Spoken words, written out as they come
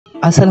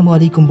আসসালামু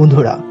আলাইকুম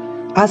বন্ধুরা,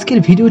 আজকের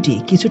ভিডিওটি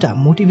কিছুটা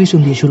মোটিভেশন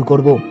দিয়ে শুরু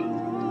করব।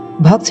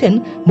 ভাবছেন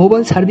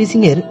মোবাইল সার্ভিসিং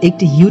এর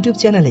একটি ইউটিউব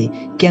চ্যানেলে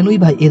কেনই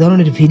বা এ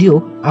ধরনের ভিডিও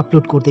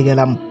আপলোড করতে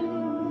গেলাম।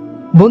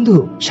 বন্ধু,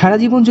 সারা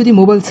জীবন যদি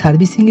মোবাইল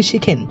সার্ভিসিং এ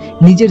শেখেন,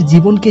 নিজের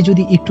জীবনকে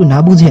যদি একটু না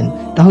বুঝেন,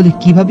 তাহলে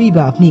কিভাবেই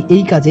বা আপনি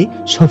এই কাজে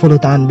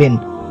সফলতা আনবেন।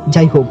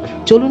 যাই হোক,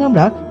 চলুন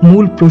আমরা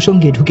মূল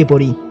প্রসঙ্গে ঢুকে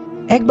পড়ি।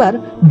 একবার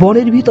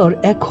বনের ভিতর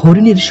এক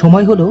হরিণীর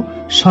সময় হলো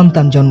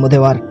সন্তান জন্ম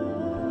দেওয়ার।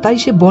 তাই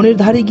সে বনের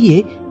ধারে গিয়ে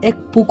এক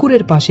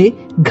পুকুরের পাশে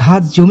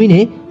ঘাস জমিনে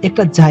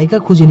একটা জায়গা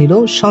খুঁজে নিল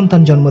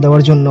সন্তান জন্ম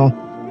দেওয়ার জন্য।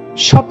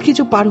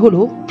 সবকিছু পার হলো,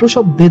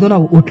 প্রসব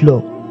বেদনাও উঠল,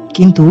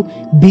 কিন্তু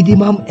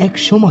বিধিমাম এক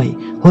সময়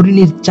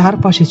হরিণীর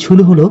চারপাশে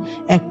শুরু হলো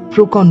এক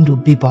প্রকাণ্ড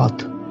বিপদ।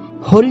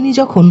 হরিণী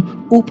যখন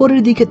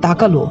উপরের দিকে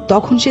তাকালো,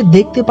 তখন সে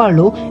দেখতে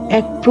পারলো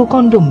এক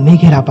প্রকাণ্ড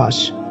মেঘের আভাস।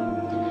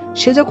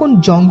 সে যখন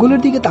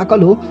জঙ্গলের দিকে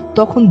তাকালো,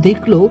 তখন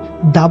দেখলো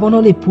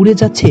দাবানলে পুড়ে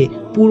যাচ্ছে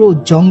পুরো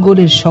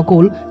জঙ্গলের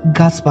সকল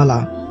গাছপালা।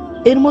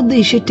 এর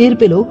মধ্যেই সে টের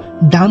পেল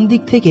ডান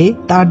দিক থেকে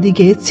তার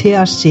দিকে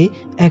ছেয়ে আসছে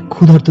এক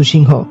ক্ষুধার্ত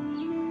সিংহ।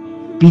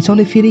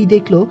 পিছনে ফিরেই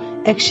দেখলো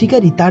এক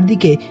শিকারী তার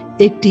দিকে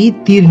একটি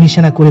তীর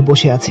নিশানা করে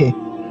বসে আছে।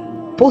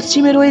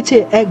 পশ্চিমে রয়েছে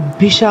এক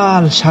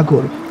বিশাল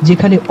সাগর,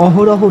 যেখানে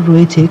অহরহ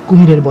রয়েছে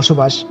কুমিরের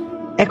বসবাস।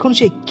 এখন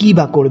সে কি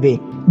বা করবে?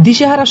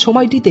 দিশেহারা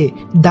সময়টিতে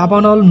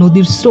দাবানল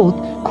নদীর স্রোত,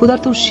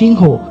 ক্ষুধার্ত সিংহ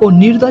ও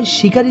নির্দয়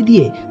শিকারী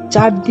দিয়ে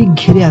চারদিক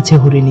ঘিরে আছে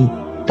হরিণী।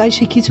 তাই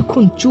সে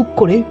কিছুক্ষণ চুপ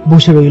করে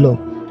বসে রইল।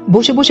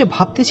 বসে বসে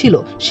ভাবতেছিল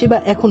সে বা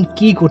এখন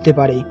কি করতে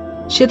পারে।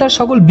 সে তার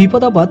সকল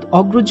বিপদ আপদ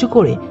অগ্রাহ্য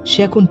করে সে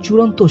এখন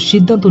চূড়ান্ত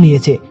সিদ্ধান্ত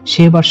নিয়েছে, সে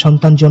এবার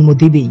সন্তান জন্ম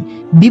দিবেই।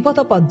 বিপদ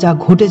আপদ যা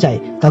ঘটে যায়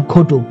তা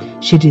ঘটুক,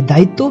 সেটির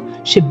দায়িত্ব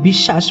সে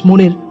বিশ্বাস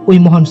মনের ওই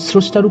মহান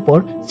স্রষ্টার উপর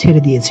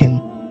ছেড়ে দিয়েছেন।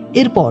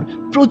 এরপর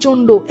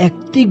প্রচন্ড এক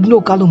তীক্ষ্ণ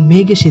কালো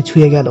মেঘ এসে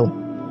ছুঁয়ে গেল।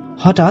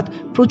 হঠাৎ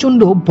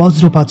প্রচন্ড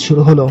বজ্রপাত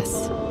শুরু হলো।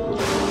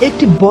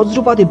 একটি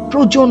বজ্রপাতে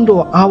প্রচন্ড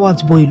আওয়াজ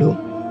বইল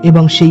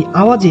এবং সেই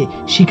আওয়াজে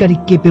শিকারী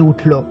কেঁপে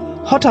উঠল।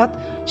 হঠাৎ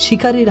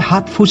শিকারীর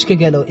হাত ফুসকে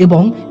গেল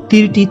এবং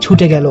তীরটি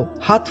ছুটে গেল।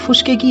 হাত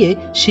ফুসকে গিয়ে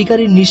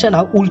শিকারীর নিশানা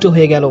উল্টো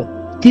হয়ে গেল।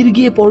 তীর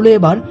গিয়ে পড়ল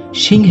এবার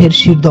সিংহের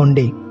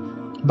শিরদণ্ডে।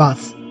 বাস,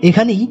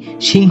 এখানেই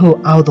সিংহ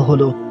আহত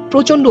হলো।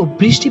 প্রচন্ড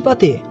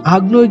বৃষ্টিপাতে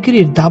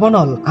আগ্নেয়গিরির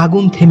দাবানল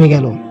আগুন থেমে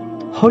গেল।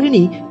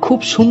 হরিণী খুব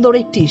সুন্দর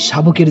একটি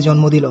শাবকের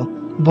জন্ম দিল।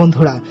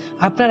 বন্ধুরা,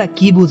 আপনারা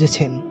কি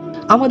বুঝেছেন?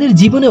 আমাদের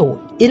জীবনেও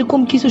এরকম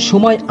কিছু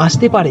সময়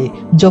আসতে পারে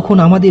যখন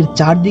আমাদের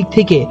চারদিক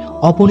থেকে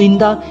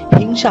অপনিন্দা,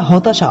 হিংসা,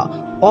 হতাশা,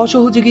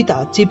 অসহযোগিতা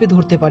চেপে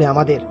ধরতে পারে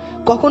আমাদের।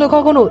 কখনো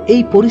কখনো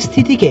এই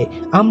পরিস্থিতিকে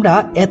আমরা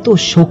এত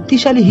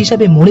শক্তিশালী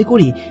হিসাবে মনে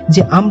করি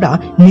যে আমরা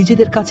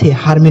নিজেদের কাছে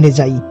হার মেনে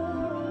যাই।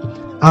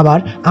 আবার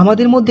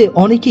আমাদের মধ্যে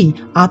অনেকেই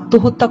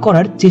আত্মহত্যা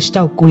করার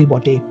চেষ্টাও করি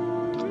বটে।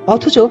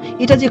 অথচ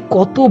এটা যে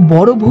কত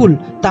বড় ভুল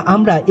তা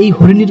আমরা এই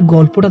হরিণীর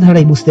গল্পটা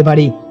ধারাই বুঝতে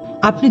পারি।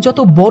 আপনি যত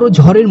বড়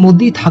ঝড়ের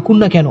মধ্যেই থাকুন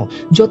না কেন,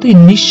 যতই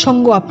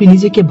নিঃসঙ্গ আপনি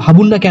নিজেকে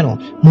ভাবুন না কেন,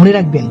 মনে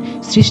রাখবেন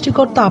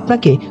সৃষ্টিকর্তা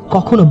আপনাকে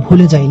কখনো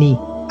ভুলে যায়নি।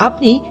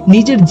 আপনি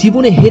নিজের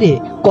জীবনে হেরে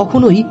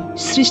কখনোই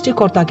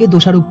সৃষ্টিকর্তাকে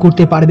দোষারোপ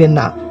করতে পারবেন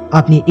না।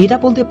 আপনি এটা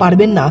বলতে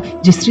পারবেন না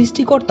যে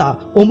সৃষ্টিকর্তা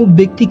অমুক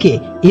ব্যক্তিকে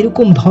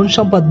এরকম ধন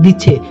সম্পদ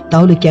দিচ্ছে,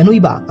 তাহলে কেনই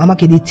বা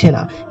আমাকে দিচ্ছে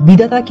না?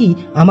 বিধাতা কি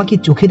আমাকে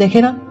চোখে দেখে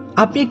না?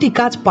 আপনি একটি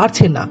কাজ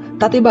পারছেন না,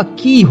 তাতে বা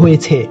কি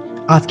হয়েছে?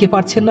 আজকে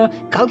পারছেন না,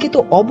 কালকে তো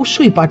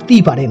অবশ্যই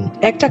পারতেই পারেন।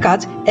 একটা কাজ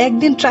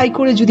একদিন ট্রাই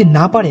করে যদি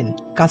না পারেন,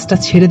 কাজটা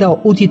ছেড়ে দেওয়া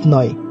উচিত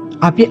নয়।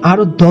 আপনি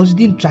আরো 10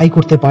 দিন ট্রাই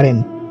করতে পারেন।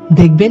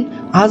 দেখবেন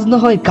আজ না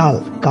হয় কাল,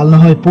 কাল না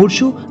হয়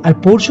পরশু, আর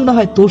পরশু না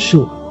হয় তরশু,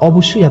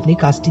 অবশ্যই আপনি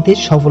কাজটিতে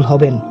সফল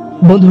হবেন।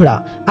 বন্ধুরা,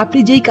 আপনি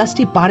যেই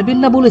কাজটি পারবেন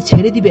না বলে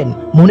ছেড়ে দিবেন,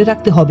 মনে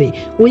রাখতে হবে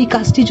ওই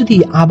কাজটি যদি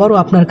আবারও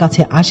আপনার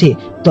কাছে আসে,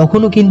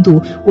 তখনও কিন্তু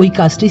ওই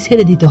কাজটি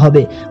ছেড়ে দিতে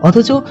হবে।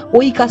 অথচ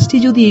ওই কাজটি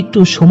যদি একটু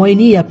সময়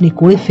নিয়ে আপনি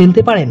করে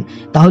ফেলতে পারেন,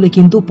 তাহলে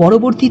কিন্তু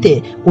পরবর্তীতে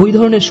ওই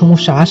ধরনের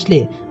সমস্যা আসলে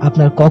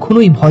আপনার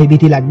কখনোই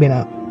ভয়ভীতি লাগবে না।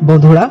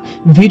 বন্ধুরা,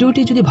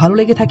 ভিডিওটি যদি ভালো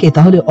লেগে থাকে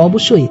তাহলে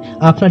অবশ্যই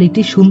আপনার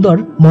একটি সুন্দর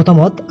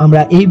মতামত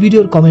আমরা এই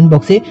ভিডিওর কমেন্ট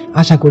বক্সে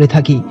আশা করে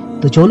থাকি।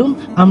 তো চলুন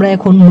আমরা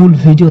এখন মূল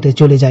ভিডিওতে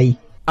চলে যাই।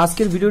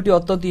 আজকের ভিডিওটি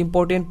অত্যন্ত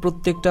ইম্পর্টেন্ট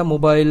প্রত্যেকটা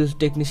মোবাইল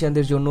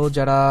টেকনিশিয়ানদের জন্য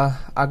যারা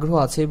আগ্রহ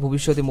আছে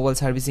ভবিষ্যতে মোবাইল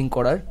সার্ভিসিং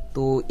করার।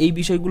 তো এই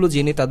বিষয়গুলো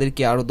জেনে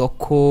তাদেরকে আরো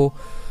দক্ষ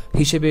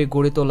হিসেবে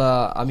গড়ে তোলা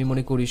আমি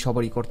মনে করি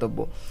সবারই কর্তব্য।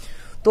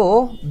 তো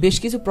বেশ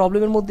কিছু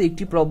প্রবলেমের মধ্যে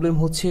একটি প্রবলেম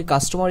হচ্ছে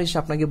কাস্টমার এসে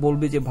আপনাকে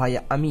বলবে যে ভাই,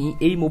 আমি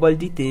এই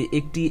মোবাইলটিতে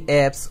একটি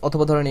অ্যাপস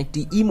অথবা ধরেন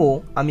একটি ইমো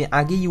আমি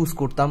আগে ইউজ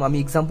করতাম, আমি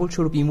এক্সাম্পল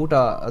স্বরূপ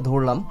ইমোটা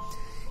ধরলাম,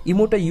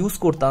 ইমোটা ইউজ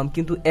করতাম,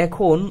 কিন্তু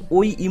এখন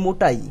ওই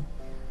ইমোটাই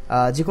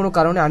যে কোনো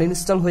কারণে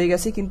আনইনস্টল হয়ে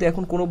গেছে, কিন্তু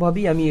এখন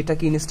কোনোভাবেই আমি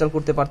এটাকে ইনস্টল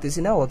করতে পারতেছি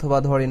না, অথবা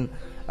ধরেন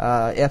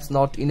অ্যাপস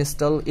নট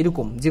ইনস্টল,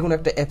 এরকম যে কোনো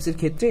একটা অ্যাপসের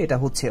ক্ষেত্রে এটা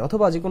হচ্ছে,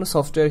 অথবা যে কোনো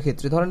সফটওয়্যার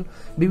ক্ষেত্রে ধরেন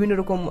বিভিন্ন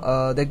রকম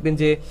দেখবেন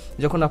যে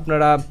যখন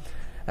আপনারা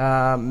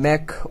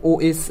ম্যাক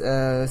ওএস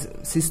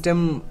সিস্টেম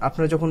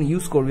আপনারা যখন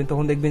ইউজ করবেন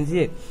তখন দেখবেন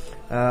যে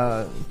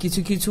কিছু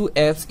কিছু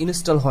অ্যাপস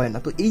ইনস্টল হয় না।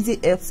 তো এই যে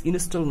অ্যাপস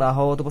ইনস্টল না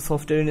হওয়া অথবা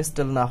সফটওয়্যার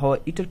ইনস্টল না হওয়া,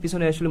 এটার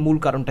পিছনে আসলে মূল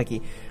কারণটা কি?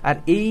 আর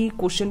এই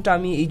কোশ্চেনটা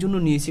আমি এই জন্য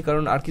নিয়েছি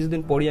কারণ আর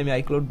কিছুদিন পরেই আমি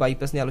আইক্লাউড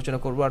বাইপাস নিয়ে আলোচনা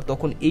করবো, আর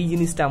তখন এই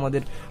জিনিসটা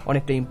আমাদের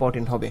অনেকটা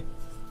ইম্পর্টেন্ট হবে।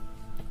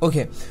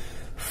 ওকে,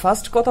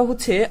 ফার্স্ট কথা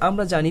হচ্ছে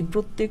আমরা জানি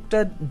প্রত্যেকটা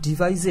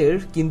ডিভাইসের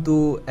কিন্তু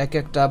এক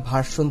একটা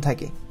ভার্সন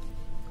থাকে।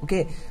 ওকে,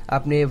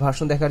 আপনি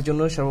ভার্সন দেখার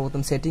জন্য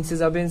সর্বপ্রথম সেটিংসে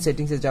যাবেন,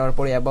 সেটিংসে যাওয়ার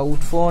পরে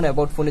অ্যাবাউট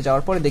ফোনে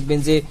যাওয়ার পরে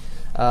দেখবেন যে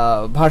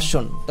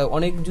ভার্সন, তা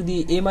অনেক যদি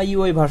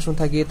MIUI ভার্সন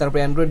থাকে,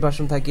 তারপরে অ্যান্ড্রয়েড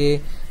ভার্সন থাকে,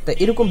 তা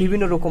এরকম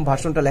বিভিন্ন রকম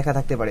ভার্সনটা লেখা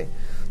থাকতে পারে।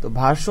 তো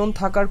ভার্সন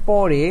থাকার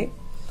পরে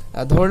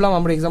ধরলাম,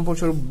 আমরা এক্সাম্পল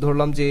স্বরূপ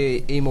ধরলাম যে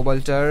এই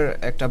মোবাইলটার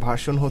একটা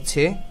ভার্সন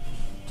হচ্ছে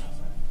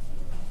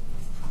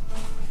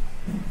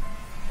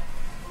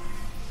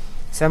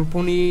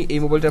স্যামসুনি, এই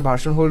মোবাইলটার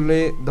ভার্সন হলে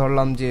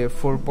ধরলাম যে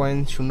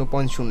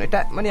 4.0.0, এটা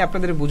মানে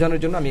আপনাদের বোঝানোর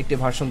জন্য আমি একটি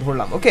ভার্সন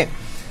ধরলাম। ওকে,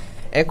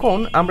 এখন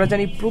আমরা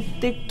জানি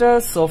প্রত্যেকটা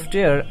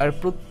সফটওয়্যার আর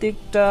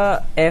প্রত্যেকটা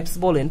অ্যাপস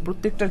বলেন,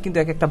 প্রত্যেকটার কিন্তু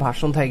এক একটা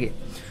ভার্সন থাকে।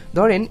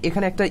 ধরেন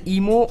এখানে একটা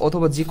ইমো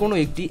অথবা যে কোনো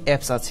একটি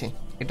অ্যাপস আছে,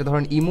 এটা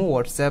ধরেন ইমো,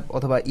 হোয়াটসঅ্যাপ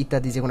অথবা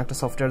ইত্যাদি যে কোনো একটা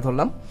সফটওয়্যার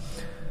ধরলাম।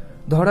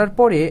 ধরার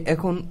পরে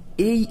এখন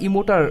এই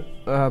ইমোটার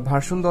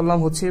ভার্সন ধরলাম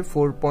হচ্ছে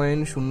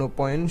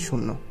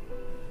 4.0.0,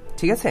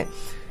 ঠিক আছে।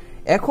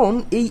 এখন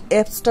এই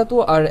অ্যাপসটা তো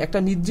আর একটা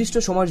নির্দিষ্ট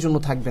সময়ের জন্য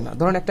থাকবে না।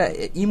 ধরেন একটা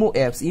ইমো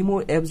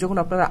অ্যাপস যখন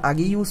আপনারা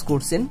আগে ইউজ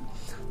করছেন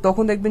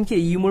তখন দেখবেন কি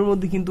ইমোর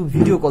মধ্যে কিন্তু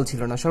ভিডিও কল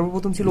ছিল না,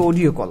 সর্বপ্রথম ছিল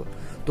অডিও কল।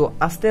 তো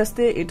আস্তে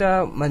আস্তে এটা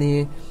মানে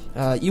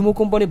ইমো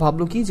কোম্পানি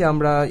ভাবলো কি যে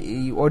আমরা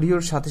এই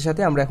অডিওর সাথে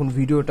সাথে আমরা এখন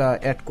ভিডিওটা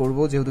অ্যাড করব,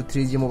 যেহেতু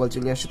 3G মোবাইল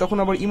চলে আসছে। তখন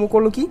আবার ইমো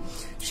করলো কি,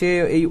 সে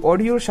এই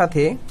অডিওর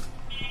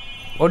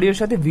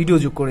সাথে ভিডিও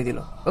যোগ করে দিল।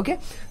 ওকে,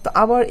 তো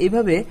আবার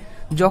এভাবে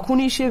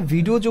যখনই সে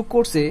ভিডিও যোগ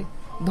করছে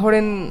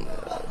ধরেন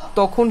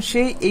তখন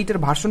সে এইটার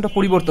ভার্সনটা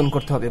পরিবর্তন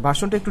করতে হবে,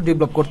 ভার্সনটা একটু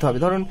ডেভেলপ করতে হবে।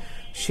 ধরেন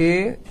সে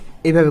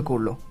এইভাবে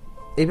করলো,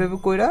 এইভাবে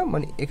কইরা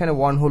মানে এখানে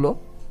 1 হলো,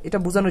 এটা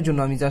বোঝানোর জন্য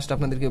আমি জাস্ট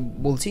আপনাদেরকে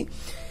বলছি।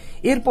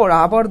 এরপর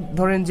আবার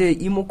ধরেন যে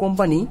ইমো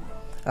কোম্পানি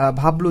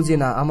ভাবলো যে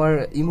না, আমার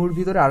ইমোর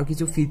ভিতরে আরো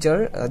কিছু ফিচার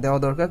দেওয়া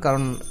দরকার,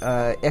 কারণ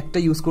একটা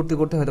ইউজ করতে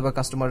করতে হয়তো বা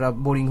কাস্টমাররা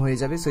বোরিং হয়ে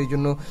যাবে। সেই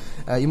জন্য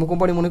ইমো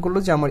কোম্পানি মনে করলো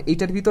যে আমার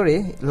এইটার ভিতরে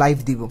লাইভ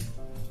দিব।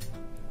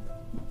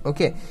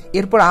 ওকে,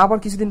 এরপর আবার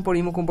কিছুদিন পর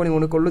ইমো কোম্পানি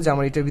মনে করলো যে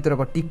আমার এটার ভিতরে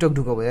আবার টিকটক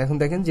ঢুকাবো। এখন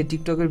দেখেন যে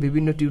টিকটকের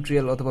বিভিন্ন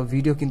টিউটোরিয়াল অথবা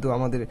ভিডিও কিন্তু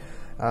আমাদের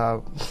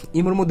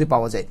ইমোর মধ্যে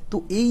পাওয়া যায়। তো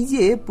এই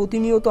যে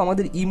প্রতিনিয়ত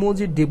আমাদের ইমো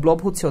যে ডেভেলপ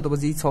হচ্ছে অথবা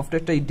যে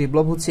সফটওয়্যারটা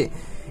ডেভেলপ হচ্ছে,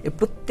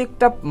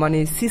 প্রত্যেকটা মানে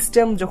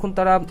সিস্টেম যখন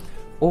তারা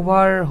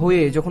ওভার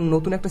হয়ে যখন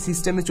নতুন একটা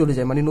সিস্টেমে চলে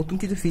যায়, মানে নতুন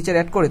কিছু ফিচার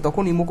অ্যাড করে,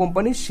 তখন ইমো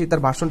কোম্পানি সে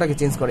তার ভার্সনটাকে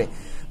চেঞ্জ করে।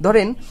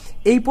 ধরেন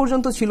এই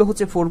পর্যন্ত ছিল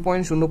হচ্ছে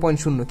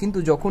 4.0.0, কিন্তু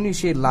যখনই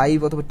সে লাইভ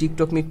অথবা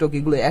টিকটক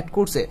এগুলো অ্যাড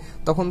করছে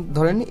তখন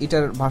ধরেন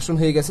এটার ভার্সন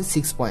হয়ে গেছে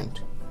 6 পয়েন্ট।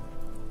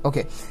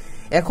 ওকে,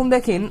 এখন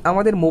দেখেন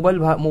আমাদের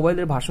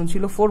মোবাইলের ভার্সন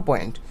ছিল 4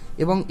 পয়েন্ট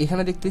এবং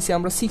এখানে দেখতেছি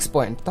আমরা 6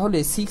 পয়েন্ট। তাহলে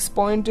 6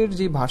 পয়েন্টের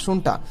যে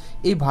ভার্সনটা,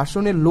 এই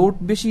ভার্সনের লোড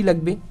বেশি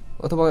লাগবে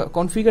অথবা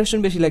কনফিগারেশন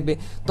বেশি লাগবে,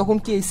 তখন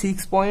কি এই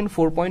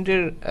 6.4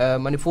 পয়েন্টের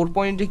মানে 4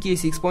 পয়েন্টে কি এই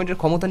 6 পয়েন্টের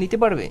ক্ষমতা নিতে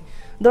পারবে?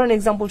 ধরেন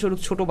এক্সাম্পল স্বরূপ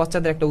ছোট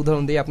বাচ্চাদের একটা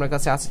উদাহরণ দিই, আপনার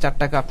কাছে আছে 4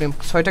 টাকা, আপনি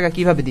 6 টাকা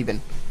কিভাবে দিবেন,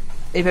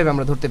 এইভাবে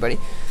আমরা ধরতে পারি।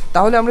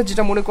 তাহলে আমরা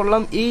যেটা মনে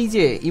করলাম, এই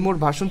যে ইমোর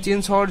ভার্সন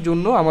চেঞ্জ হওয়ার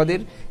জন্য আমাদের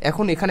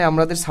এখন এখানে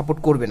আমাদের সাপোর্ট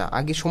করবে না,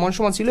 আগে সমান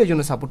সমান ছিল এই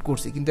জন্য সাপোর্ট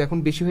করছি, কিন্তু এখন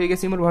বেশি হয়ে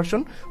গেছে ইমোর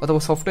ভার্সন অথবা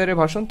সফটওয়্যারের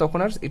ভার্সন, তখন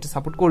আর এটা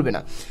সাপোর্ট করবে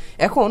না।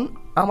 এখন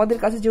আমাদের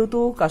কাছে যেহেতু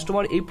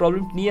কাস্টমার এই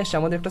প্রবলেম নিয়ে আসছে,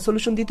 আমাদের একটা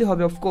সলিউশন দিতে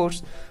হবে অফকোর্স।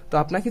 তো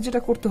আপনাকে যেটা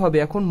করতে হবে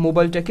এখন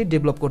মোবাইলটাকে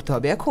ডেভেলপ করতে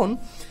হবে। এখন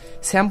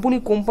স্যামসুনি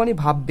কোম্পানি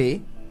ভাববে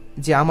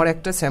যে আমার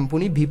একটা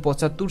স্যামসুনি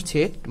V75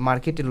 সেট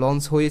মার্কেটে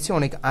লঞ্চ হয়েছে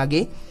অনেক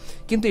আগে,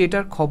 কিন্তু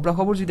এটার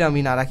খবরাখবর যদি আমি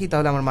না রাখি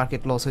তাহলে আমার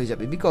মার্কেট লস হয়ে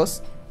যাবে। বিকজ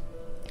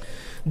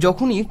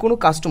যখনই কোনো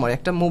কাস্টমার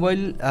একটা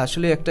মোবাইল,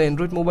 আসলে একটা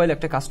অ্যান্ড্রয়েড মোবাইল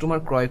একটা কাস্টমার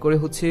ক্রয় করে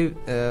হচ্ছে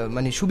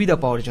মানে সুবিধা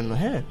পাওয়ার জন্য,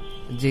 হ্যাঁ,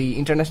 যেই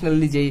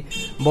ইন্টারন্যাশনালি যেই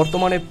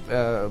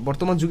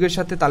বর্তমান যুগের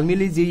সাথে তাল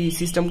মিলিয়ে যেই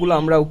সিস্টেমগুলো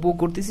আমরা উপভোগ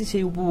করতেছি,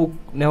 সেই উপভোগ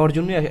নেওয়ার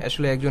জন্য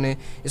আসলে একজনে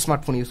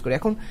স্মার্টফোন ইউজ করে।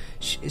 এখন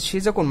সে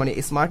যখন মানে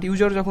স্মার্ট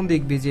ইউজার যখন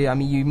দেখবে যে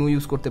আমি ইমো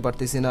ইউজ করতে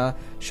পারতেছি না,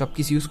 সব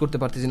কিছু ইউজ করতে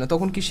পারতেছি না,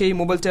 তখন কি সেই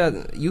মোবাইলটা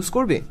ইউজ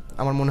করবে?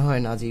 আমার মনে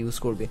হয় না যে ইউজ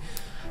করবে।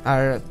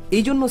 আর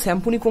এই জন্য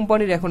স্যামসুনি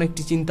কোম্পানির এখন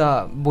একটি চিন্তা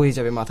বয়ে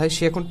যাবে মাথায়,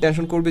 সে এখন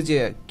টেনশন করবে যে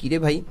কিরে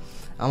ভাই,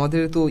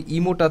 আমাদের তো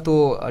ইমোটা তো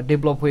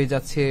ডেভেলপ হয়ে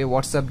যাচ্ছে,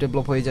 হোয়াটসঅ্যাপ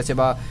ডেভেলপ হয়ে যাচ্ছে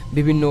বা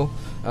বিভিন্ন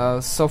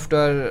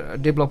সফটওয়্যার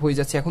ডেভেলপ হয়ে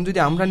যাচ্ছে, এখন যদি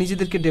আমরা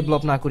নিজেদেরকে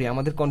ডেভেলপ না করি,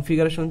 আমাদের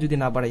কনফিগারেশন যদি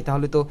না বাড়াই,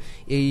 তাহলে তো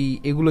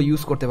এগুলো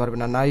ইউজ করতে পারবে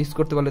না, ইউজ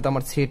করতে পারলে তো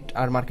আমার সেট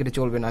আর মার্কেটে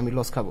চলবে না, আমি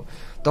লস খাবো।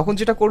 তখন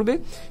যেটা করবে,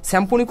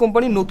 স্যামসুনি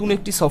কোম্পানি নতুন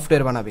একটি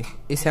সফটওয়্যার বানাবে,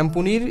 এই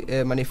স্যামসুনির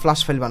মানে ফ্ল্যাশ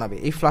ফাইল বানাবে,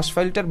 এই ফ্ল্যাশ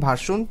ফাইলটার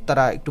ভার্সন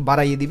তারা একটু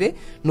বাড়াইয়ে দিবে,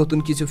 নতুন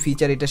কিছু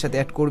ফিচার এটার সাথে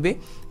অ্যাড করবে,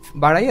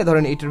 বাড়াইয়ে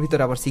ধরেন এটার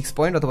ভিতরে আবার 6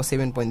 পয়েন্ট অথবা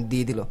 7 পয়েন্ট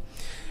দিয়ে দিল।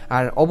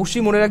 আর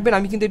অবশ্যই মনে রাখবেন,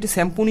 আমি কিন্তু এটি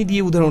স্যামসুনি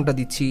দিয়ে উদাহরণটা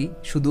দিচ্ছি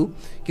শুধু,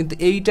 কিন্তু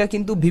এইটা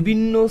কিন্তু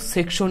বিভিন্ন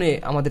সেকশনে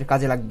আমাদের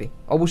কাজে লাগবে,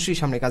 অবশ্যই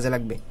সামনে কাজে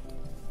লাগবে।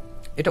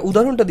 এটা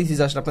উদাহরণটা দিচ্ছি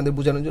জাস্ট আপনাদের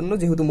বোঝানোর জন্য,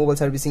 যেহেতু মোবাইল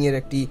সার্ভিসিং এর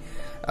একটি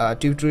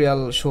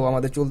টিউটোরিয়াল শো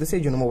আমাদের চলতেছে,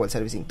 এই জন্য মোবাইল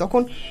সার্ভিসিং।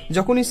 তখন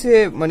যখনই সে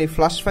মানে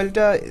ফ্ল্যাশ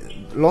ফাইলটা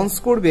লঞ্চ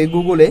করবে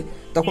গুগলে,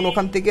 তখন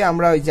ওখান থেকে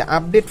আমরা ওই যে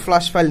আপডেট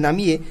ফ্ল্যাশ ফাইল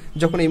নামিয়ে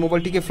যখন এই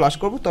মোবাইলটিকে ফ্ল্যাশ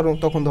করবো,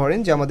 তখন ধরেন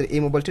যে আমাদের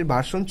এই মোবাইলটির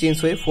ভার্সন চেঞ্জ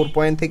হয়ে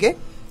 4 থেকে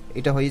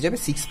এটা হয়ে যাবে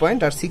 6,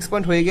 আর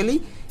 6 হয়ে গেলেই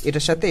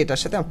এটার সাথে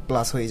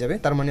প্লাস হয়ে যাবে,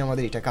 তার মানে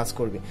আমাদের এটা কাজ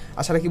করবে।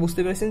 আশা রাখি বুঝতে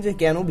পেরেছেন যে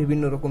কেন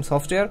বিভিন্ন রকম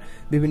সফটওয়্যার,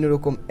 বিভিন্ন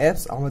রকম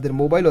অ্যাপস আমাদের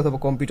মোবাইল অথবা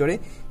কম্পিউটারে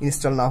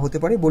ইনস্টল না হতে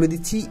পারে। বলে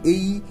দিচ্ছি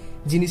এই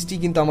জিনিসটি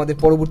কিন্তু আমাদের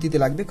পরবর্তীতে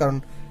লাগবে, কারণ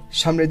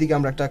সামনের দিকে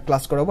আমরা একটা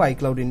ক্লাস করাবো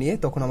আইক্লাউডে নিয়ে,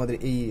 তখন আমাদের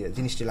এই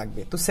জিনিসটি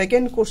লাগবে। তো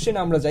সেকেন্ড কোশ্চেন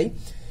আমরা যাই।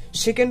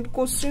 সেকেন্ড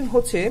কোশ্চেন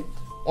হচ্ছে,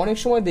 অনেক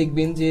সময়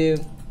দেখবেন যে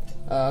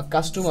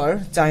কাস্টমার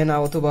চায় না,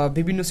 অথবা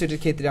বিভিন্ন সেটের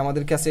ক্ষেত্রে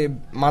আমাদের কাছে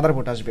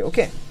মাদারবোর্ড আসবে।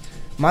 ওকে,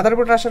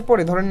 মাদারবোর্ড আসার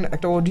পরে ধরেন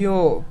একটা অডিও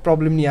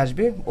প্রবলেম নিয়ে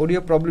আসবে। অডিও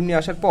প্রবলেম নিয়ে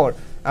আসার পর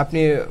আপনি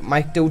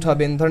মাইকটা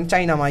উঠাবেন, ধরেন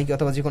চাইনা মাইক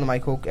অথবা যে কোনো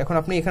মাইক হোক। এখন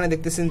আপনি এখানে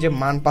দেখতেছেন যে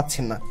মান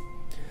পাচ্ছেন না।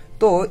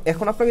 তো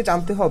এখন আপনাকে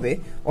জানতে হবে,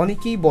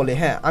 অনেকেই বলে,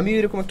 হ্যাঁ আমিও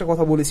এরকম একটা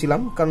কথা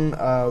বলেছিলাম, কারণ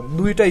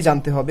দুইটাই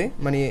জানতে হবে,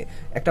 মানে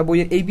একটা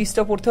বইয়ের এই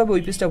পিসটা পড়তে হবে,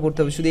 ওই পিসটা পড়তে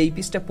হবে, শুধু এই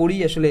পিসটা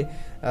পড়েই আসলে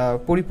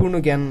পরিপূর্ণ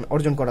জ্ঞান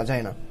অর্জন করা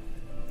যায় না।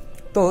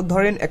 তো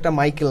ধরেন একটা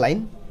মাইকের লাইন,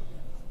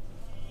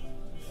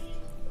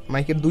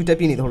 মাইকের দুইটা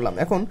পিনই ধরলাম।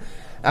 এখন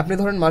আপনি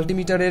ধরেন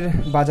মাল্টিমিটারের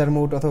বাজার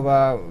মোড অথবা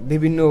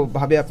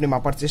বিভিন্নভাবে আপনি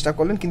মাপার চেষ্টা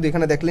করলেন, কিন্তু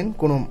এখানে দেখলেন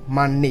কোনো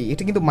মান নেই।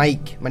 এটা কিন্তু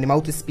মাইক, মানে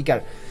মাউথ স্পিকার।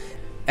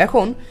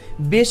 এখন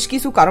বেশ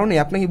কিছু কারণে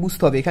আপনাকে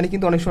বুঝতে হবে, এখানে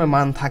কিন্তু অনেক সময়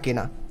মান থাকে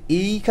না।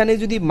 এইখানে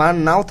যদি মান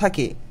নাও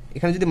থাকে,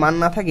 এখানে যদি মান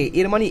না থাকে,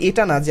 এর মানে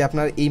এটা না যে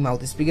আপনার এই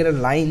মাউথ স্পিকারের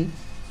লাইন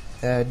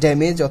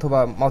ড্যামেজ অথবা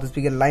মাউথ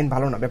স্পিকারের লাইন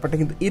ভালো না, ব্যাপারটা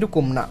কিন্তু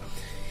এরকম না।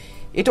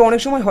 এটা অনেক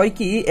সময় হয়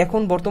কি,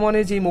 এখন বর্তমানে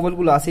যে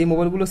মোবাইলগুলো আছে, এই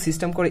মোবাইলগুলো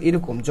সিস্টেম করে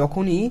এরকম,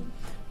 যখনই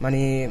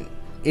মানে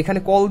এখানে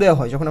কল দেওয়া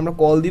হয়, যখন আমরা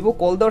কল দিব,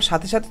 কল দেওয়ার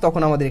সাথে সাথে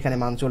তখন আমাদের এখানে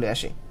মান চলে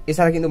আসে,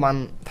 এছাড়া কিন্তু মান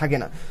থাকে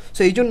না।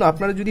 সো এই জন্য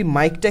আপনারা যদি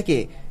মাইকটাকে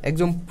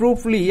একদম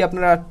প্রুফলি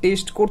আপনারা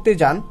টেস্ট করতে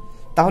যান,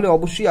 তাহলে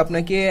অবশ্যই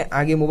আপনাকে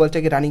আগে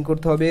মোবাইলটাকে রানিং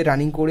করতে হবে।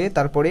 রানিং করে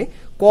তারপরে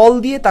কল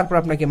দিয়ে তারপর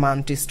আপনাকে মান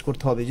টেস্ট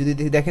করতে হবে। যদি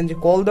দেখেন যে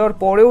কল দেওয়ার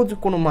পরেও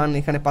কোনো মান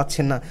এখানে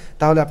পাচ্ছেন না,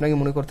 তাহলে আপনাকে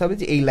মনে করতে হবে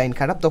যে এই লাইন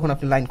খারাপ, তখন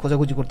আপনি লাইন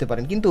খোঁজাখুঁজি করতে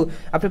পারেন। কিন্তু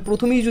আপনি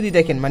প্রথমেই যদি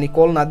দেখেন, মানে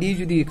কল না দিয়ে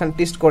যদি এখানে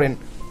টেস্ট করেন,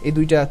 এই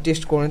দুইটা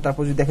টেস্ট করেন,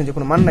 তারপর যদি দেখেন যে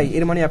কোনো মান নাই,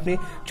 এর মানে আপনি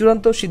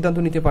চূড়ান্ত সিদ্ধান্ত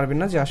নিতে পারবেন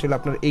না যে আসলে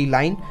আপনার এই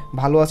লাইন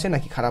ভালো আছে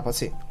নাকি খারাপ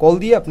আছে। কল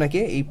দিয়ে আপনাকে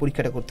এই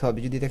পরীক্ষাটা করতে হবে।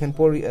 যদি দেখেন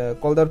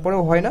কল দেওয়ার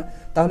পরেও হয় না,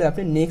 তাহলে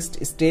আপনি নেক্সট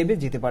স্টেপে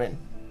যেতে পারেন।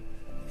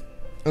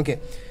 ওকে,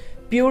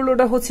 পিওর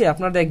লোডার হচ্ছে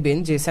আপনারা দেখবেন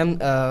যে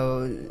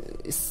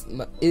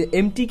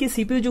এমটিকে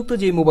সিপিইউ যুক্ত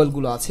যে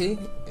মোবাইলগুলো আছে,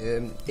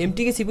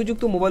 এমটিকে সিপিইউ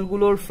যুক্ত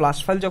মোবাইলগুলোর ফ্ল্যাশ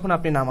ফাইল যখন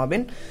আপনি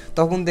নামাবেন,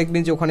 তখন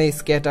দেখবেন যে ওখানে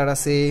স্ক্যাটার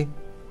আছে,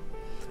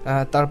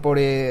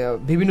 তারপরে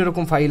বিভিন্ন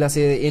রকম ফাইল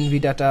আছে, এনভি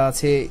ডাটা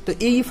আছে। তো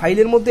এই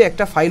ফাইলের মধ্যে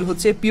একটা ফাইল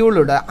হচ্ছে পিওর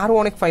লোডার। আরও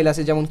অনেক ফাইল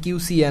আছে, যেমন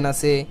কিউসিএন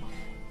আছে,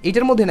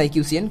 এটার মধ্যে নাই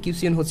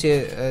কিউসিএন হচ্ছে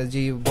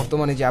যে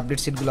বর্তমানে যে আপডেট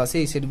সেটগুলো আছে,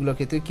 এই সেটগুলোর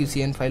ক্ষেত্রে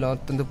কিউসিএন ফাইল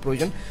অত্যন্ত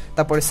প্রয়োজন।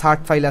 তারপরে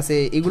সার্ট ফাইল আছে,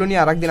 এগুলো নিয়ে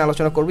আরেকদিন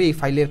আলোচনা করবো। এই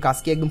ফাইলের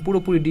কাজকে একদম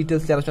পুরোপুরি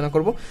ডিটেলসে আলোচনা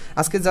করব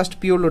আজকে। জাস্ট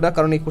পিওর লোডার,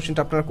 কারণ এই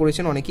কোশ্চেনটা আপনারা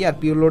করেছেন অনেকেই, আর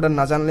পিওর লোডার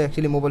না জানলে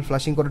অ্যাকচুয়ালি মোবাইল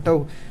ফ্ল্যাশিং করাটাও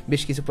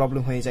বেশ কিছু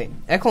প্রবলেম হয়ে যায়।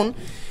 এখন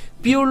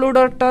পিওর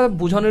লোডারটা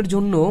বোঝানোর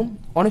জন্য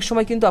অনেক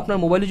সময় কিন্তু আপনার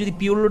মোবাইলে যদি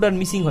পিওর লোডার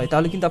মিসিং হয়,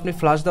 তাহলে কিন্তু আপনি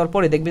ফ্ল্যাশ দেওয়ার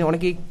পরে দেখবেন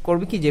অনেকেই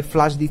করবে কি, যে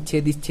ফ্ল্যাশ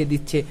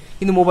দিচ্ছে,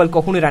 কিন্তু মোবাইল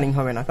কখনোই রানিং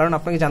হবে না। কারণ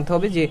আপনাকে জানতে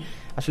হবে যে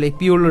আসলে এই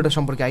পিওর লোডার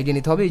সম্পর্কে আইডিয়া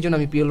নিতে হবে। এই জন্য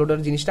আমি পিওর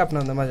লোডার জিনিসটা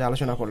আপনাদের মাঝে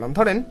আলোচনা করলাম।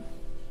 ধরেন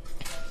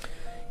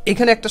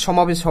এখানে একটা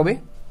সমাবেশ হবে,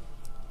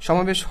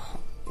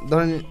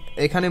 ধরেন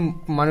এখানে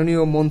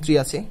মাননীয় মন্ত্রী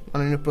আছে,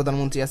 মাননীয়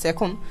প্রধানমন্ত্রী আছে।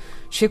 এখন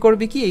সে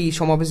করবে কি, এই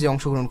সমাবেশে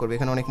অংশগ্রহণ করবে,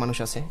 এখানে অনেক মানুষ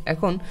আছে।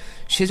 এখন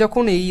সে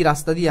যখন এই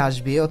রাস্তা দিয়ে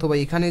আসবে অথবা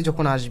এখানে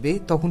যখন আসবে,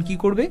 তখন কি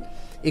করবে,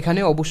 এখানে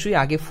অবশ্যই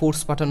আগে ফোর্স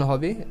পাঠানো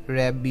হবে,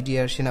 র্যাব,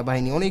 বিডিআর,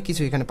 সেনাবাহিনী, অনেক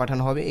কিছু এখানে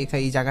পাঠানো হবে। এখানে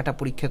এই জায়গাটা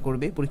পরীক্ষা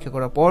করবে। পরীক্ষা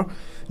করার পর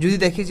যদি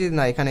দেখে যে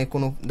না, এখানে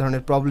কোনো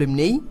ধরনের প্রবলেম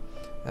নেই,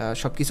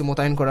 সব কিছু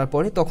মোতায়েন করার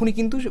পরে তখনই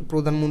কিন্তু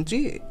প্রধানমন্ত্রী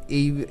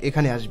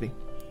এখানে আসবে।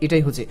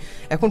 এটাই হচ্ছে।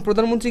 এখন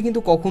প্রধানমন্ত্রী কিন্তু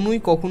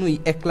কখনোই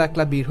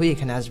একলা বের হয়ে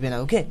এখানে আসবে না।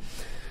 ওকে,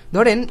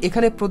 ধরেন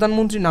এখানে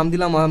প্রধানমন্ত্রীর নাম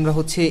দিলাম আমরা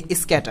হচ্ছে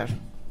স্ক্যাটার,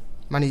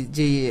 মানে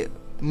যে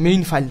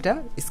মেইন ফাইলটা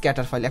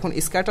স্ক্যাটার ফাইল। এখন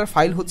স্ক্যাটার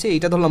ফাইল হচ্ছে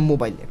এইটা, ধরলাম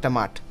মোবাইল একটা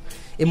মাঠ,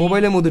 এই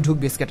মোবাইলের মধ্যে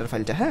ঢুকবে স্ক্যাটার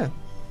ফাইলটা। হ্যাঁ,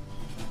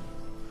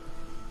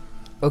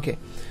 ওকে,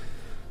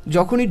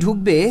 যখনই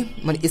ঢুকবে,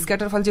 মানে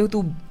স্ক্যাটার ফাইল যেহেতু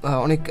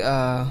অনেক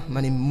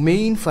মানে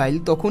মেইন ফাইল,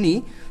 তখনই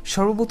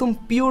সর্বপ্রথম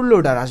পিওর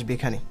লোডার আসবে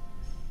এখানে।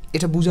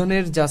 এটা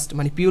বোঝানোর জাস্ট,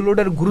 মানে পিওর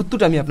লোডার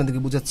গুরুত্বটা আমি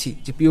আপনাদেরকে বোঝাচ্ছি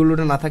যে পিওর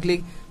লোডার না থাকলে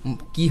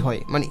কি হয়,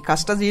 মানে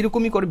কাজটা যে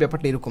এরকমই করে,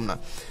 ব্যাপারটা এরকম না।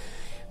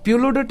 পিওর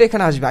লোডারটা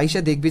এখানে আসবে, আইসা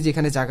দেখবে যে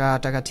এখানে জায়গা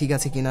টাকা ঠিক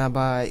আছে কিনা,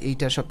 বা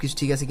এইটা সবকিছু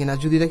ঠিক আছে কিনা।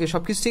 যদি দেখে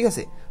সবকিছু ঠিক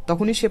আছে,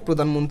 তখনই সে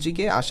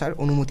প্রধানমন্ত্রীকে আসার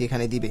অনুমতি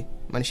এখানে দিবে,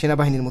 মানে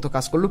সেনাবাহিনীর মতো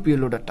কাজ করলো পিওর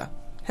লোডারটা।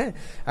 হ্যাঁ,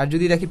 আর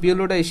যদি দেখে পিওর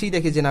লোডার এসেই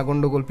দেখে যে না,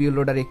 গন্ডগোল, পিওর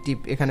লোডার একটি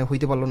এখানে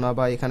হইতে পারলো না,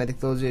 বা এখানে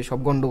দেখতে যে সব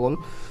গন্ডগোল,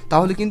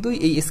 তাহলে কিন্তু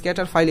এই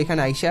স্ক্যাটার ফাইল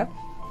এখানে আইসা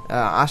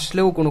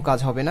আসলেও কোনো কাজ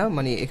হবে না,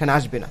 মানে এখানে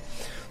আসবে না।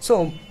 সো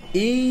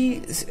এই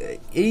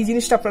এই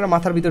জিনিসটা আপনারা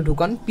মাথার ভিতর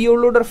ঢুকান। পিওর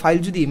লোডার ফাইল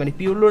যদি মানে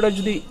পিওর লোডার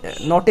যদি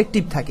নট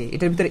অ্যাক্টিভ থাকে,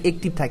 এটার ভিতরে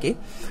অ্যাক্টিভ থাকে,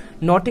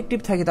 নট অ্যাক্টিভ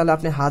থাকে, তাহলে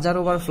আপনি 1000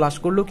 ওভার ফ্লাশ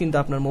করলেও কিন্তু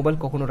আপনার মোবাইল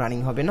কখনো রানিং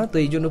হবে না। তো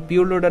এই জন্য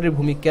পিওর লোডারের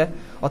ভূমিকা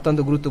অত্যন্ত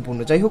গুরুত্বপূর্ণ।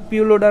 যাই হোক,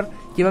 পিওর লোডার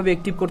কিভাবে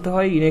অ্যাক্টিভ করতে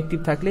হয়, ইনঅ্যাক্টিভ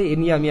থাকলে এ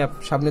নিয়ে আমি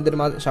আপনাদের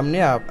সামনে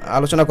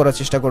আলোচনা করার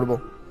চেষ্টা করব।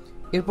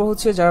 এরপর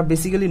হচ্ছে যারা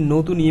বেসিক্যালি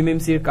নতুন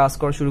ইএমএমসি এর কাজ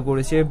করা শুরু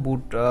করেছে,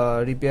 বুট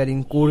রিপেয়ারিং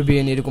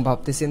করবেন এরকম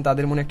ভাবতেছেন,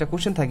 তাদের মনে একটা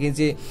কোশ্চেন থাকে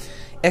যে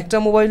একটা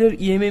মোবাইলের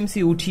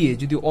ইএমএমসি উঠিয়ে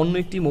যদি অন্য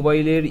একটি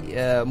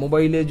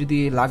মোবাইলে যদি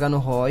লাগানো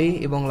হয়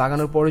এবং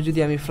লাগানোর পরে যদি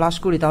আমি ফ্লাশ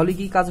করি তাহলে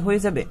কি কাজ হয়ে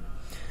যাবে?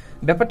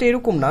 ব্যাপারটা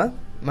এরকম না।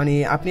 মানে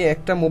আপনি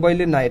একটা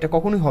মোবাইলের না, এটা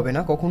কখনোই হবে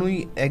না, কখনোই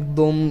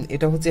একদম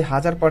এটা হচ্ছে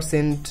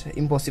 1000%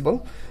 ইম্পসিবল।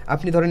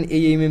 আপনি ধরেন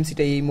এই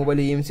এমএমসিটা, এই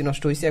মোবাইলে এমএমসি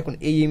নষ্ট হয়েছে, এখন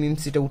এই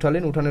এমএমসিটা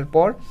উঠানোর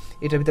পর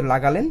এটার ভিতরে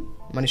লাগালেন,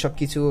 মানে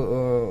সবকিছু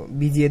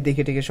বিজিএ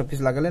দেখে টেকে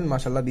সবকিছু লাগালেন,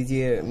 মাশাআল্লাহ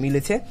বিজিএ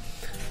মিলেছে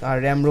আর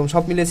র্যাম রোম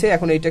সব মিলেছে।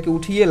 এখন এটাকে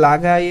উঠিয়ে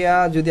লাগাইয়া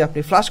যদি আপনি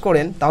ফ্লাশ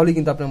করেন তাহলে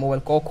কিন্তু আপনার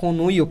মোবাইল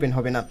কখনোই ওপেন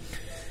হবে না।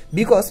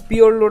 বিকজ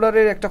পিওর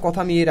লোডারের একটা কথা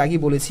আমি এর আগে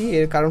বলেছি,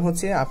 এর কারণ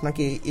হচ্ছে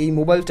আপনাকে এই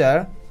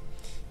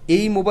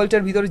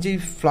মোবাইলটার ভিতরে যে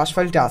ফ্ল্যাশ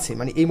ফাইলটা আছে,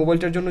 মানে এই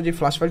মোবাইলটার জন্য যে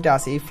ফ্ল্যাশ ফাইলটা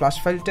আছে, এই ফ্ল্যাশ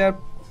ফাইলটার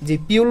যে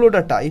পিওর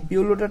লোডারটা, এই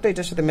পিওর লোডারটা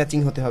এটার সাথে ম্যাচিং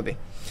হতে হবে।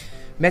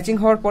 ম্যাচিং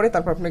হওয়ার পরে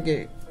তারপর আপনাকে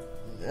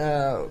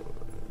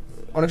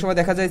অনেক সময়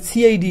দেখা যায়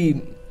সিআইডি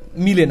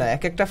মিলে না,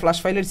 একটা ফ্ল্যাশ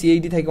ফাইলের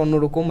সিআইডি থাকে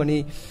অন্যরকম, মানে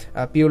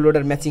পিওর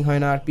লোডার ম্যাচিং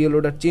হয় না। আর পিওর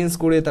লোডার চেঞ্জ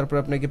করে তারপর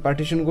আপনাকে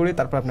পার্টিশন করে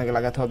তারপর আপনাকে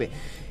লাগাতে হবে।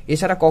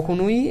 এছাড়া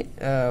কখনোই,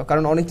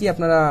 কারণ অনেকেই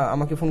আপনারা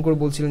আমাকে ফোন করে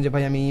বলছিলেন যে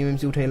ভাই আমি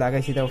ইএমএমসি উঠাই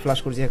লাগাইছি, তারপর ফ্ল্যাশ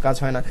করছি, কাজ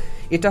হয় না।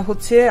 এটা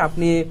হচ্ছে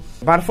আপনি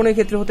বারফোনের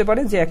ক্ষেত্রে হতে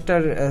পারে যে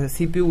একটার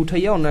সিপিইউ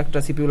উঠাইয়া অন্য একটা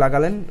সিপিইউ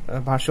লাগালেন,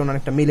 ভার্সন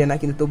অনেকটা মিলে না,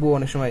 কিন্তু তবুও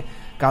অনেক সময়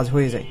কাজ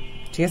হয়ে যায়,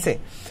 ঠিক আছে?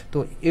 তো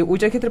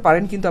ওইটার ক্ষেত্রে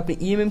পারেন, কিন্তু আপনি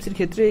ইএমএমসির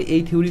ক্ষেত্রে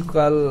এই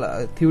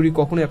থিওরি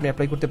কখনোই আপনি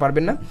অ্যাপ্লাই করতে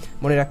পারবেন না।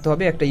 মনে রাখতে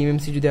হবে, একটা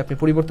ইএমএমসি যদি আপনি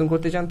পরিবর্তন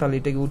করতে চান তাহলে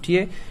এটাকে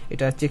উঠিয়ে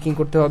এটা চেকিং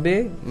করতে হবে।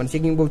 মানে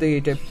চেকিং বলতে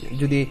এটা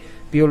যদি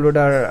পিওর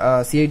লোডার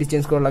সিআইডি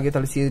চেঞ্জ করা লাগে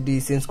তাহলে সিআইডি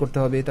চেঞ্জ করতে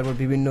হবে, তারপর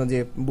বিভিন্ন যে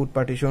বুট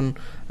পার্টিশন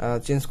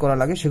চেঞ্জ করা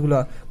লাগে সেগুলো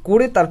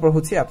করে তারপর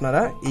হচ্ছে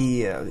আপনারা এই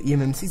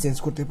ইএমএমসি চেঞ্জ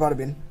করতে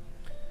পারবেন।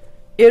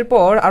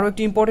 এরপর আরো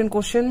একটি ইম্পর্টেন্ট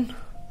কোশ্চেন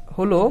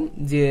হলো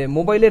যে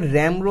মোবাইলের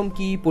র্যাম রোম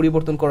কি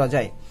পরিবর্তন করা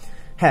যায়?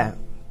 হ্যাঁ,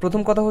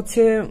 প্রথম কথা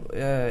হচ্ছে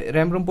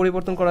র্যাম রোম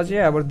পরিবর্তন করা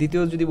যায়। আবার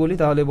দ্বিতীয় যদি বলি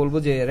তাহলে বলবো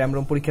যে র্যাম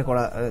রোম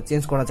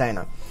চেঞ্জ করা যায়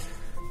না।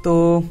 তো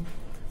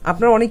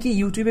আপনারা অনেকেই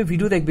ইউটিউবে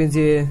ভিডিও দেখবেন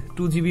যে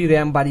 2GB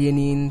র্যাম বাড়িয়ে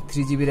নিন,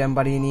 3GB র্যাম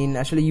বাড়িয়ে নিন।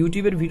 আসলে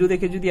ইউটিউবের ভিডিও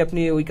দেখে যদি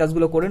আপনি ওই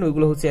কাজগুলো করেন,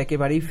 ওইগুলো হচ্ছে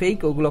একেবারেই ফেক,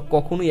 ওগুলো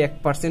কখনোই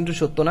 1%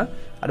 সত্য না,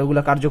 আর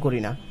ওগুলো কার্যকরী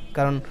না।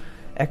 কারণ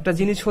একটা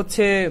জিনিস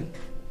হচ্ছে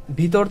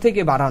ভিতর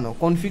থেকে বাড়ানো,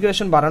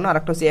 কনফিগারেশন বাড়ানো, আর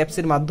একটা হচ্ছে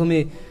অ্যাপসের মাধ্যমে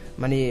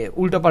মানে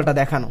উল্টাপাল্টা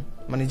দেখানো,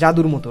 মানে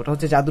জাদুর মতো। ওটা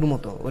হচ্ছে জাদুর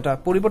মতো, ওটা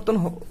পরিবর্তন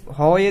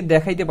হয়ে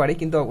দেখাইতে পারে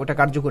কিন্তু ওটা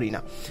কার্যকরী না।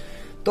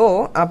 তো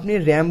আপনি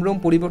র্যাম রোম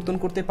পরিবর্তন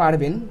করতে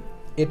পারবেন,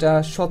 এটা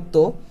সত্য।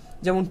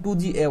 যেমন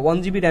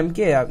 1GB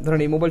র্যামকে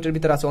ধরেন এই মোবাইলটার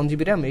ভিতরে আছে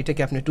 1GB র্যাম,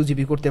 এটাকে আপনি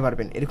 2GB করতে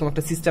পারবেন, এরকম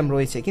একটা সিস্টেম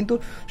রয়েছে। কিন্তু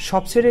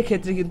সব সেটের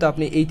ক্ষেত্রে কিন্তু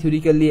আপনি এই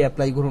থিওরিক্যালি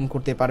অ্যাপ্লাই গ্রহণ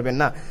করতে পারবেন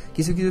না।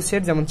 কিছু কিছু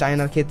সেট, যেমন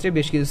চায়নার ক্ষেত্রে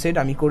বেশ কিছু সেট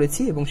আমি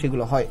করেছি এবং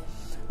সেগুলো হয়,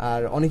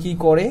 আর অনেকেই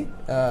করে,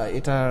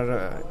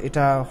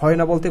 এটা হয়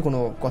না বলতে কোনো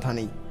কথা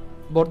নেই।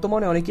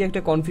 বর্তমানে অনেকেই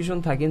একটা কনফিউশন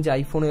থাকেন যে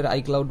আইফোনের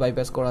আইক্লাউড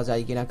বাইপাস করা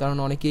যায় কিনা, কারণ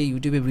অনেকেই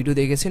ইউটিউবে ভিডিও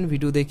দেখেছেন,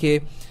 ভিডিও দেখে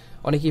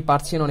অনেকেই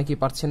পারছেন, অনেকেই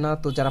পারছেন না।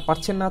 তো যারা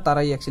পারছেন না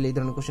তারাই অ্যাকচুয়ালি এই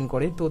ধরনের কোশ্চেন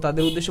করে। তো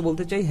তাদের উদ্দেশ্যে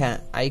বলতে চাই, হ্যাঁ,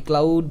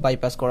 আইক্লাউড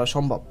বাইপাস করা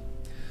সম্ভব।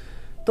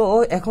 তো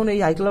এখন এই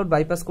আইক্লাউড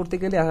বাইপাস করতে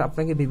গেলে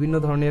আপনাকে বিভিন্ন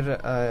ধরনের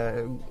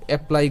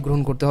অ্যাপ্লাই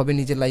গ্রহণ করতে হবে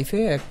নিজের লাইফে।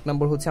 এক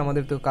নম্বর হচ্ছে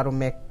আমাদের তো কারো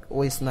ম্যাক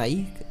ওএস নাই,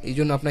 এই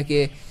জন্য আপনাকে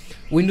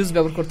উইন্ডোজ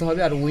ব্যবহার করতে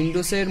হবে। আর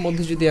উইন্ডোজের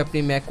মধ্যে যদি আপনি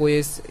ম্যাক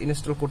ওএস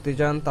ইনস্টল করতে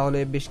যান তাহলে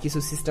বেশ কিছু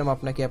সিস্টেম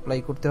আপনাকে অ্যাপ্লাই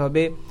করতে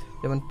হবে,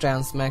 যেমন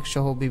ট্রান্সম্যাক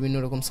সহ বিভিন্ন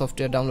রকম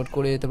সফটওয়্যার ডাউনলোড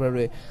করে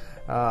তারপরে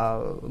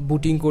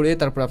বুটিং করে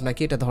তারপর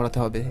আপনাকে এটা ধরাতে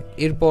হবে।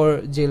 এরপর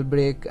জেল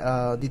ব্রেক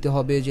দিতে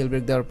হবে, জেল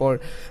ব্রেক দেওয়ার পর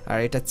আর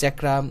এটা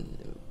চ্যাকরা,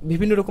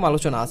 বিভিন্ন রকম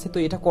আলোচনা আছে। তো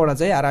এটা করা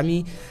যায়, আর আমি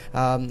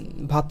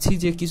ভাবছি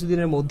যে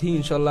কিছুদিনের মধ্যেই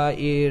ইনশাল্লাহ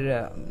এর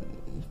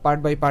পার্ট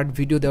বাই পার্ট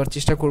ভিডিও দেওয়ার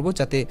চেষ্টা করব,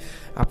 যাতে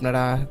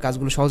আপনারা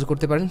কাজগুলো সহজ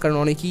করতে পারেন। কারণ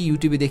অনেকেই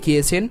ইউটিউবে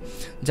দেখিয়েছেন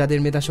যাদের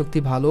মেধাশক্তি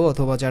ভালো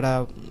অথবা যারা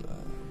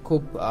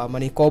খুব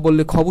মানে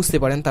বললে বুঝতে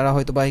পারেন, তারা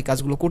হয়তো বা এই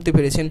কাজগুলো করতে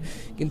পেরেছেন,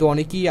 কিন্তু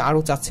অনেকেই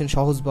আরও চাচ্ছেন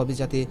সহজভাবে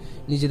যাতে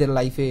নিজেদের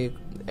লাইফে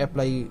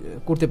অ্যাপ্লাই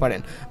করতে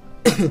পারেন।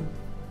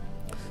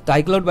 তো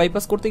আইক্লাউড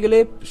বাইপাস করতে গেলে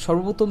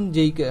সর্বপ্রথম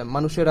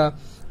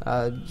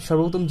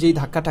যেই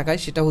ধাক্কা টাকায়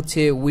সেটা হচ্ছে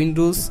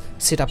উইন্ডোজ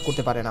সেট আপ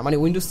করতে পারে না। মানে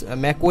উইন্ডোজ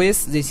ম্যাকওএস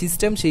যে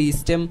সিস্টেম, সেই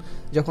সিস্টেম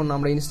যখন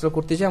আমরা ইনস্টল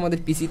করতে চাই আমাদের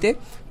পিসিতে,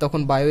 তখন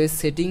বায়োএস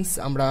সেটিংস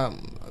আমরা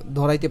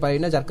ধরাইতে পারি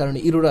না, যার কারণে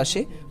ইরর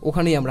আসে,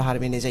 ওখানেই আমরা হার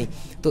মেনে যাই।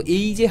 তো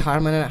এই যে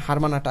হার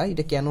মানাটা,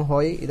 এটা কেন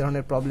হয়, এই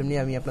ধরনের প্রবলেম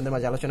নিয়ে আমি আপনাদের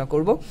মাঝে আলোচনা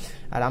করব।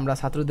 আর আমরা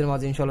ছাত্রদের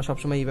মাঝে ইনশাআল্লাহ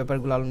সবসময় এই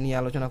ব্যাপারগুলো নিয়ে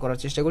আলোচনা করার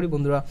চেষ্টা করি।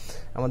 বন্ধুরা,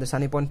 আমাদের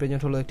সানি পয়েন্ট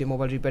প্রেজেন্ট হলো একটি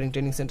মোবাইল রিপেয়ারিং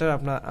ট্রেনিং সেন্টার।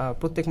 আপনার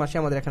প্রত্যেক মাসে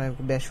আমাদের এখানে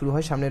ব্যাচ শুরু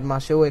হয়, সামনের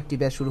মাসেও একটি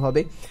ব্যাচ শুরু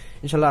হবে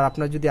ইনশাআল্লাহ। আর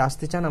আপনারা যদি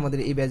আসতে চান, আমাদের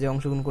এই ব্যাচে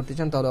অংশগ্রহণ করতে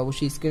চান, তাহলে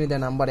অবশ্যই স্ক্রিনে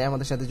দেওয়া নাম্বারে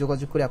আমাদের সাথে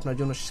যোগাযোগ করে আপনার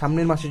জন্য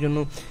সামনের মাসের জন্য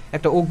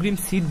একটা অগ্রিম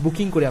সিট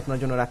বুকিং করে আপনার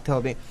জন্য রাখতে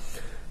হবে।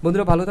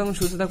 বন্ধুরা ভালো থাকুন,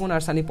 সুস্থ থাকুন,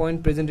 আর সানি পয়েন্ট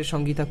প্রেজেন্টের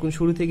সঙ্গেই থাকুন।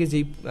 শুরু থেকে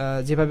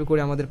যেভাবে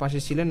করে আমাদের পাশে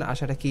ছিলেন,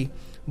 আশাটা কি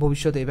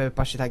ভবিষ্যতে এইভাবে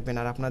পাশে থাকবেন।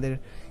 আর আপনাদের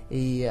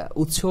এই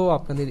উৎসাহ,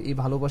 আপনাদের এই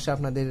ভালোবাসা,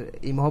 আপনাদের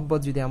এই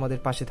মহব্বত যদি আমাদের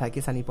পাশে থাকে,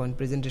 সানি পয়েন্ট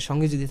প্রেজেন্টের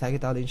সঙ্গে যদি থাকে,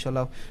 তাহলে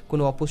ইনশাল্লাহ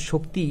কোনো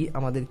অপশক্তি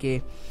আমাদেরকে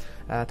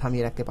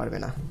থামিয়ে রাখতে পারবে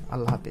না।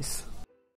 আল্লাহ হাফেজ।